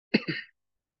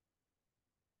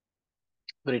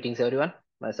Greetings everyone.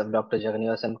 Myself Dr.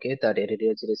 Jegannivas MK, third year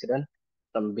radiology resident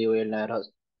from BOL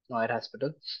Noir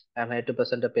Hospital. I am here to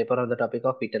present a paper on the topic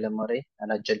of fetal MRI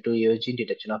and adjunct to EOG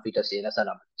detection of fetal CNS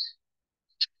anomalies.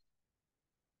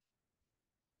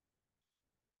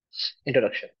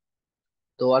 Introduction.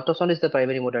 The ultrasound is the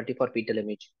primary modality for fetal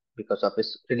imaging because of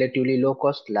its relatively low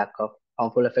cost, lack of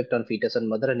harmful effect on fetus and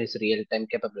mother, and its real-time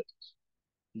capabilities.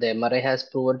 The MRI has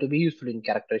proven to be useful in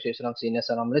characterization of CNS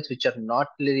anomalies which are not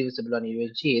clearly visible on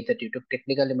EOG either due to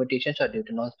technical limitations or due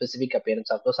to non-specific appearance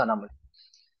of those anomalies.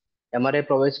 MRI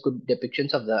provides good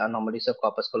depictions of the anomalies of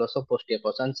corpus callosum, posterior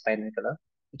fossa, and spinal color,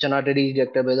 which are not readily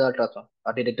detected by the ultrasound,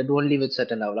 or detected only with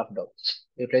certain level of doubt.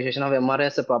 Utilization of MRI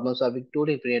as a problem-solving tool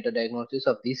in prenatal diagnosis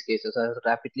of these cases is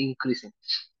rapidly increasing.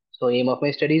 So, aim of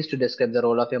my study is to describe the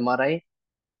role of MRI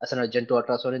as an adjunct to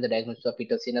ultrasound in the diagnosis of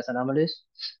fetal CNS anomalies.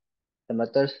 The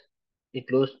methods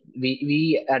include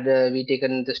we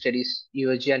taken the studies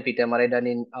USG and fetal MRI done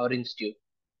in our institute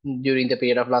during the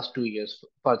period of last 2 years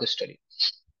for this study.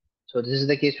 So this is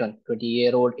the case one,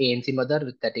 20-year-old ANC mother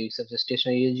with 30 weeks of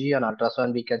gestational EEG. On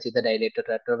ultrasound, we can see the dilated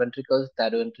retroventricles,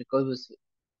 thyroventricles with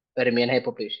remain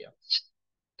hypoplasia.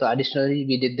 So additionally,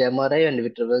 we did the MRI and we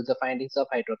revealed the findings of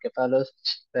hydrocephalus,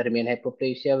 remain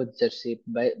hypoplasia with Z-shaped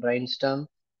brainstem,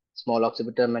 small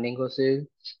occipital meningocele,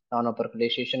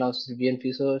 non-percolation of Sylvian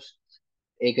fissures,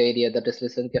 area that is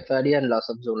lysencephaly, and loss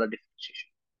of zonal differentiation.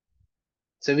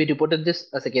 So we reported this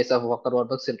as a case of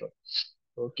Walker-Warburg syndrome.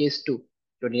 So case 2,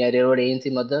 20-year-old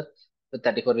ANC mother with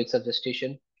 34 weeks of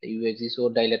gestation. The UHG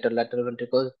showed dilated lateral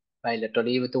ventricles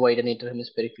bilaterally with widened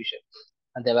interhemispheric fissure.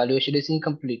 And the evaluation is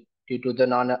incomplete due to the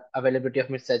non-availability of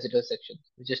mid-sagittal section,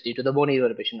 which is due to the bone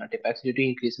eruption artifacts due to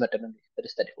increased maternal age, that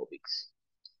is 34 weeks.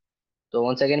 So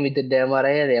once again, we did the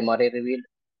MRI. The MRI revealed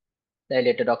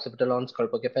dilated occipital horns,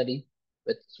 colpocephaly,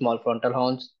 with small frontal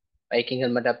horns, Viking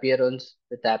helmet appearance,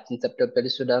 with absent septal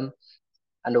pellucidum,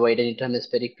 and widened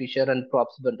interhemispheric fissure and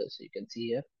props bundles, you can see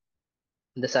here.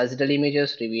 The sagittal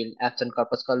images reveal absent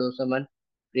corpus callosum and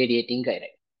radiating gyri.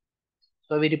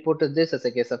 So we reported this as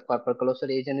a case of corpus callosal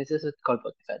agenesis with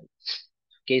colpocephaly.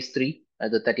 Case 3,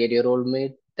 as a 38-year-old male,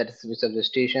 that is with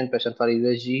gestation, patient for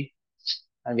USG,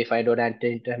 and we find out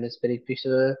anti-interhemispheric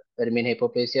fissure, remain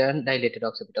hypoplasia, and dilated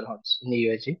occipital horns in the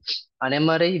USG. On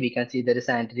MRI, we can see there is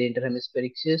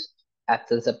anti-interhemispheric cyst,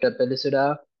 absent septal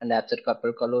pellucida, and absent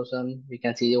corpus callosum. We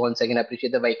can see once again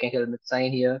appreciate the Viking helmet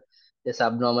sign here. This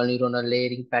abnormal neuronal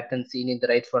layering pattern seen in the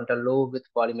right frontal lobe with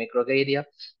polymicrogyria.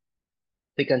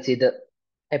 We can see the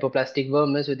hypoplastic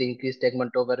vermis with increased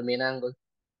tegmentovermain angle,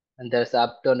 and there's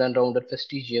upturned and rounded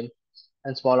fastigium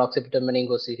and small occipital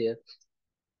meningocele here.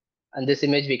 And this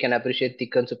image we can appreciate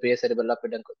thickened superior cerebellar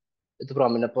peduncle with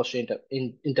prominent posterior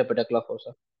interpedicular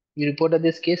fossa. We reported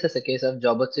this case as a case of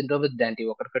Joubert syndrome with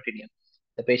Dante-Walker cotillon.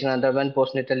 The patient underwent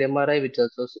postnatal MRI, which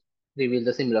also revealed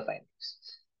the similar findings.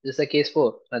 This is a case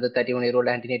 4, another 31-year-old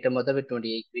antenatal mother with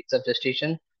 28 weeks of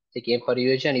gestation. She came for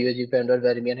USG and USG found out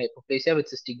Vermeer hypoplasia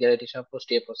with cystic dilatation of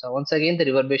posterior fossa. Once again,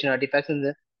 the reverbation artifacts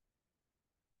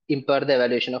impair the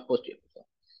evaluation of posterior fossa.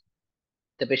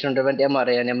 The patient underwent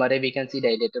MRI, and MRI we can see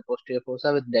dilated posterior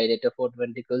fossa with dilated fourth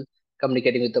ventricle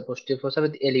communicating with the posterior fossa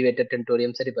with elevated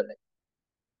tentorium cerebelli.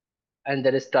 And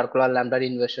there is torcular lambda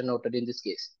inversion noted in this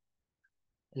case.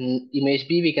 In image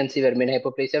B, we can see Vermeer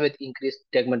hypoplasia with increased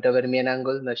tegmentovermean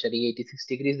angle measuring 86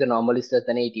 degrees. The normal is less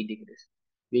than 80 degrees.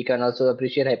 We can also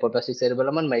appreciate hypoplastic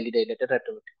cerebellum and mildly dilated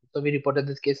retroventricle. So we reported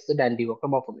this case as a Dante-Walker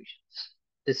malformation.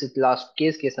 This is last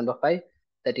case, case number 5.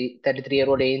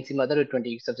 33-year-old ANC mother with 20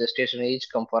 weeks of gestation age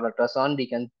come for ultrasound.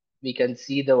 We can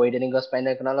see the widening of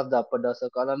spinal canal of the upper dorsal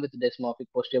column with dysmorphic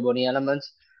posterior bony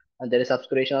elements, and there is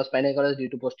obscuration of spinal column due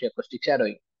to posterior acoustic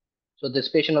shadowing. So this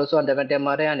patient also underwent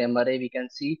MRI, and MRI we can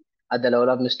see at the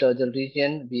level of mystoidal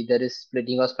region, there is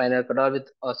splitting of spinal cord with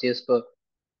osseous curve.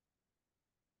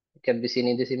 It can be seen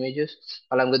in these images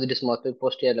along with the dysmorphic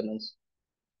posterior elements.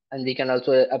 And we can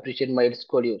also appreciate mild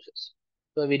scoliosis.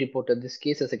 So we reported this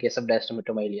case as a case of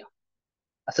diastematomyelia.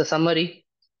 As a summary,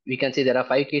 we can see there are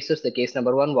 5 cases. The case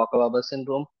number 1, Walker-Warburg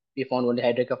syndrome. We found only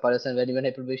hydrocephalus and Vermeer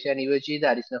hypoplasia and EOG.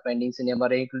 The additional findings in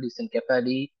MRI include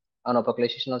lysencephaly,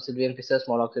 anorpocalization of Sylvian fissure,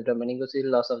 small occipital meningocele,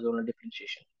 loss of zonal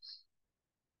differentiation.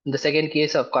 In the second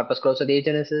case of corpus callosal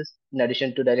agenesis, in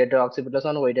addition to dilated occipitals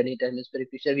on widened interhemispheric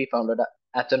fissure, we found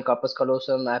absent corpus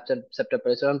callosum, absent septal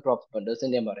pellucidum, and props bundles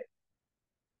in MRI.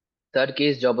 Third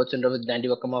case, Joubert syndrome with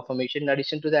Dante-Walker malformation. In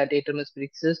addition to the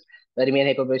anti-interhemispheric cyst,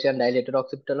 Vermeer hypoplasia, and dilated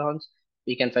occipital horns,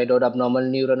 we can find out abnormal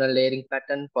neuronal layering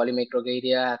pattern,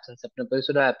 polymicrogyria, absent septum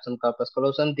pellucidum, absent corpus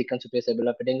callosum, thickened superior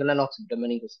cerebellar peduncle, and occipital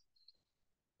meningocele.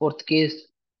 Fourth case,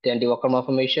 The anti-Walker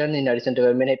malformation, in addition to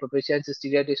vermin hyperplasia and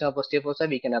cystic dilation of osteoporosis,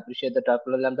 we can appreciate the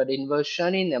trapecular lambda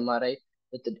inversion in MRI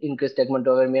with the increased segment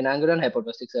of vermin angle and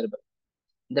hypoplastic cerebral.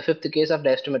 In the fifth case of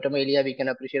diastematomyelia, we can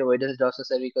appreciate avoidance dorsal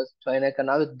cervical spinal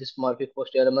canal with dysmorphic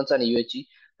posterior elements and UHG,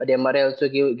 but MRI also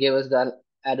gave us the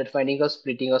added finding of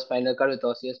splitting of spinal cord with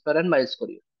osseous spur and mild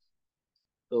scoliosis.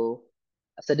 So,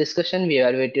 as a discussion, we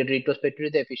evaluated retrospectively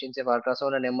the efficiency of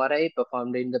ultrasound and MRI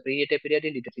performed in the prenatal period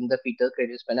in detecting the fetal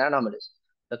craniospinal anomalies.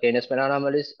 The craniospinal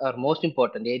anomalies are most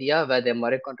important area where the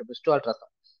MRI contributes to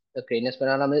ultrasound. The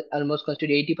craniospinal anomalies almost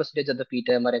constitute 80% of the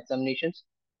fetal MRI examinations.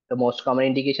 The most common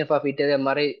indication for fetal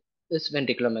MRI is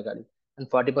ventriculomegaly, and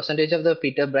 40% of the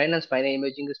fetal brain and spinal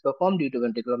imaging is performed due to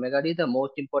ventriculomegaly. The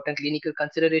most important clinical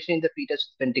consideration in the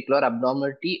fetus ventricular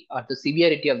abnormality or the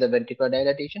severity of the ventricular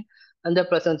dilatation and the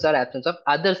presence or absence of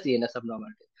other CNS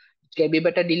abnormalities, which can be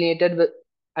better delineated with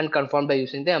and confirmed by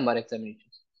using the MR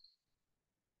examinations.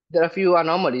 There are few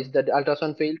anomalies that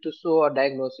ultrasound failed to show or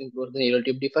diagnose, include the neural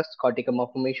tube defects, cortical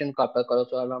malformation, corpus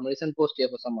callosal anomalies, and posterior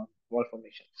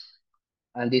malformation.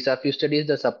 And these are few studies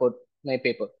that support my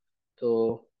paper.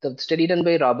 So the study done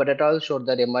by Robert et al. Showed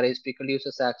that MRI is frequently used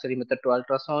as an auxiliary method to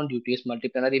ultrasound due to its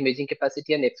multiplanary imaging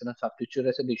capacity and excellent soft tissue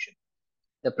resolution.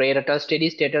 The Prayer study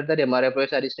stated that MRI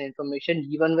provides additional information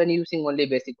even when using only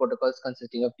basic protocols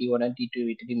consisting of T1 and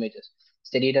T2 images.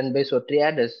 Study done by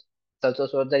Sotriadis also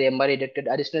showed that MRI detected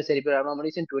additional cerebral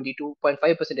anomalies in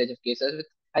 22.5% of cases with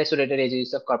isolated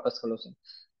edges of corpus callosum.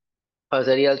 Her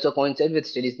study also coincides with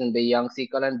studies done by Young,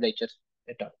 Seekal, and Blecher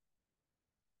et al.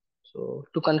 So,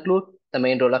 to conclude, the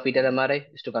main role of fetal MRI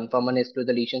is to confirm and exclude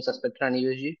the lesion suspected on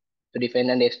USG, to define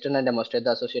and extend and demonstrate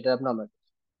the associated abnormalities.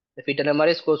 The fetal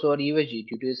MRI scores over USG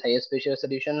due to its higher spatial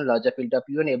resolution, larger field of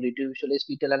view, and ability to visualize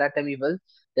fetal anatomy well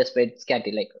despite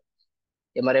scanty light.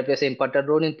 MRI plays an important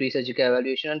role in pre-surgical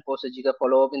evaluation and post-surgical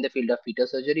follow-up in the field of fetal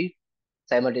surgery,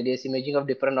 simultaneous imaging of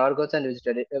different organs, and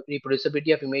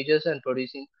reproducibility of images and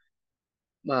producing.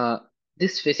 Uh,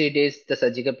 this facilitates the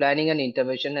surgical planning and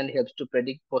intervention and helps to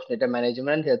predict postnatal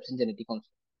management and helps in genetic counseling.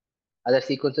 Other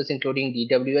sequences including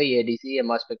DWI, ADC,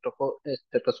 MR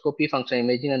spectroscopy, functional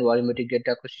imaging, and volumetric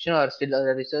data acquisition are still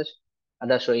under research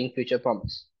and are showing future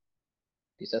promise.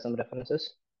 These are some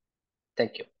references.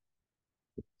 Thank you.